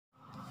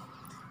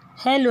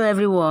Hello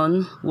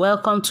everyone,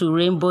 welcome to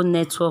Rainbow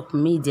Network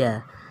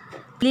Media.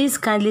 Please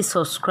kindly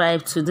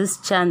subscribe to this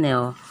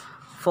channel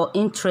for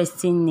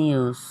interesting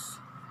news.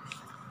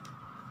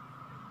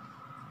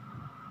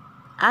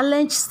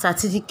 Alleged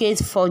certificate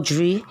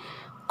forgery,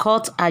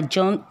 court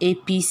adjourn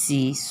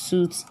APC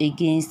suit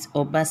against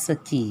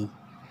Obaseki.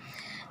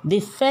 The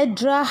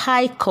Federal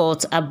High Court,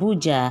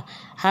 Abuja,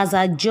 has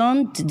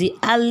adjourned the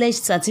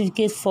alleged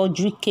certificate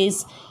forgery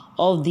case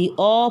of the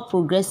All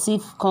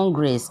Progressive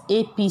Congress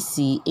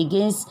 (APC)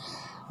 against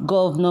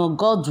Governor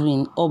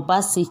Godwin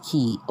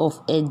Obaseki of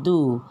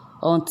Edo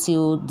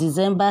until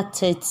December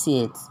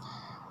 30th.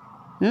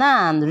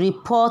 NAN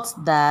reports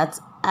that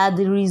at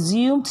the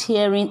resumed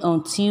hearing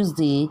on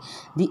Tuesday,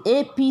 the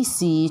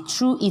APC,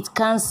 through its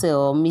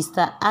counsel,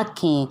 Mr.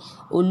 Akin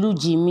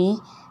Olujimi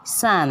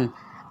San,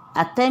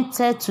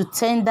 attempted to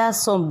tender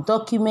some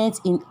documents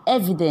in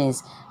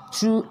evidence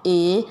through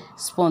a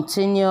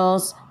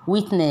spontaneous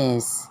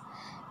witness.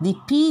 The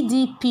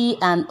PDP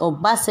and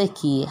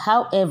Obaseki,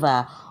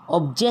 however,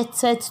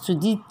 objected to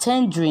the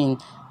tendering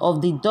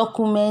of the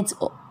documents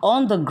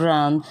on the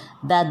ground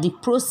that the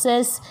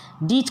process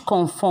did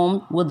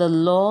conform with the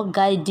law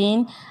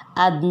guiding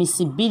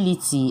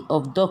admissibility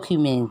of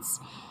documents.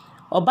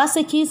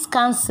 Obaseki's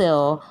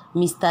counsel,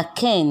 Mr.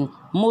 Ken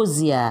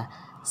Mosiah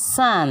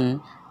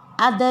San,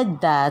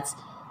 added that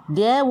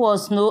there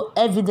was no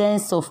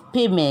evidence of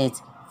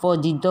payment for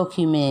the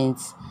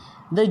documents.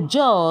 The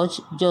judge,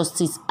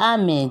 Justice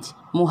Ahmed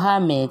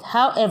Mohammed,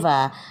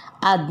 however,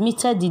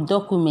 admitted the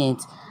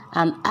document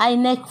and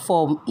INEC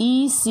Form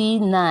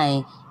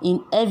EC9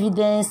 in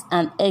Evidence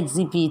and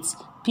Exhibit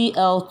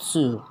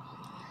PL2.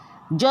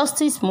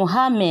 Justice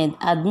Mohammed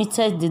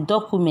admitted the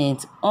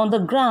document on the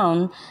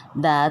ground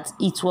that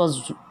it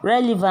was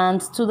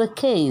relevant to the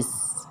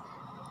case.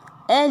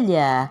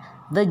 Earlier,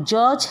 the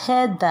judge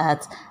held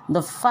that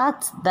the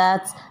fact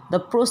that the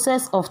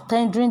process of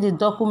tendering the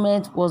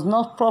document was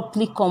not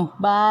properly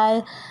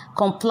complied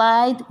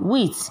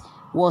with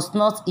was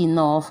not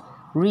enough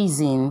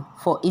reason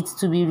for it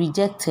to be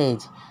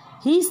rejected.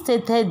 He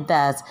stated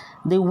that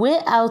the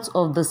way out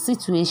of the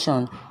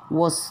situation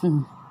was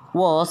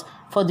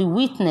for the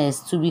witness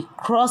to be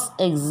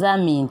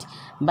cross-examined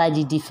by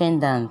the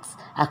defendant.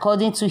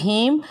 According to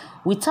him,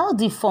 without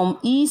the Form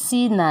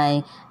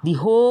EC9, the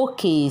whole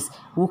case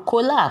would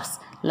collapse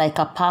like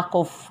a pack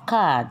of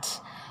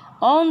cards.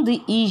 On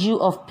the issue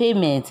of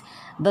payment,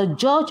 the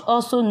judge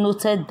also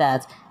noted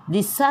that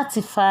the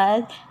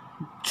certified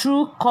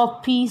true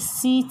copy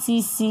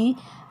CTC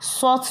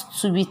sought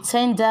to be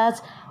tendered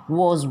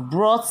was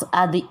brought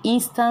at the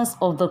instance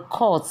of the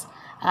court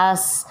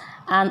as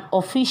an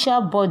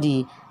official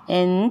body,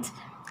 and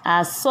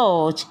as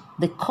such,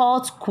 the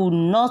court could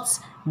not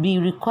be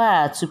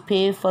required to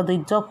pay for the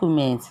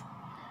document.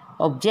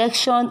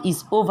 Objection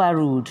is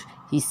overruled,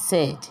 he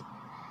said.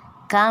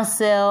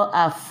 Counsel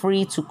are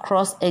free to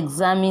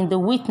cross-examine the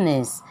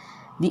witness.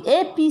 The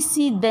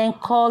APC then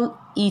called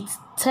its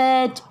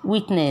third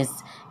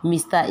witness,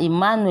 Mr.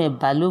 Emmanuel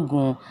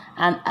Balogun,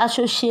 an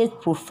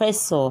associate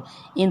professor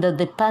in the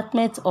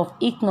Department of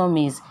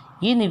Economics,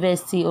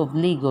 University of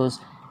Lagos,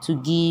 to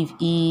give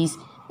his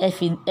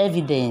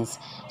evidence.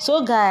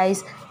 So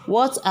guys,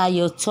 what are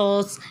your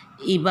thoughts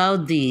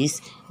about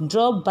this?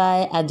 Drop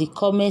by at the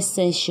comment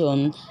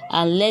section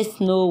and let's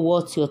know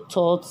what your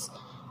thoughts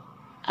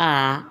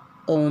are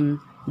on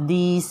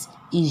this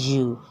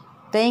issue.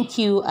 Thank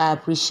you. I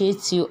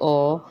appreciate you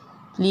all.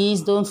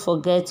 Please don't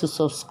forget to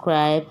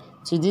subscribe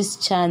to this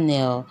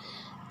channel.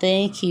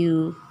 Thank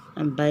you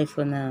and bye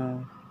for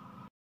now.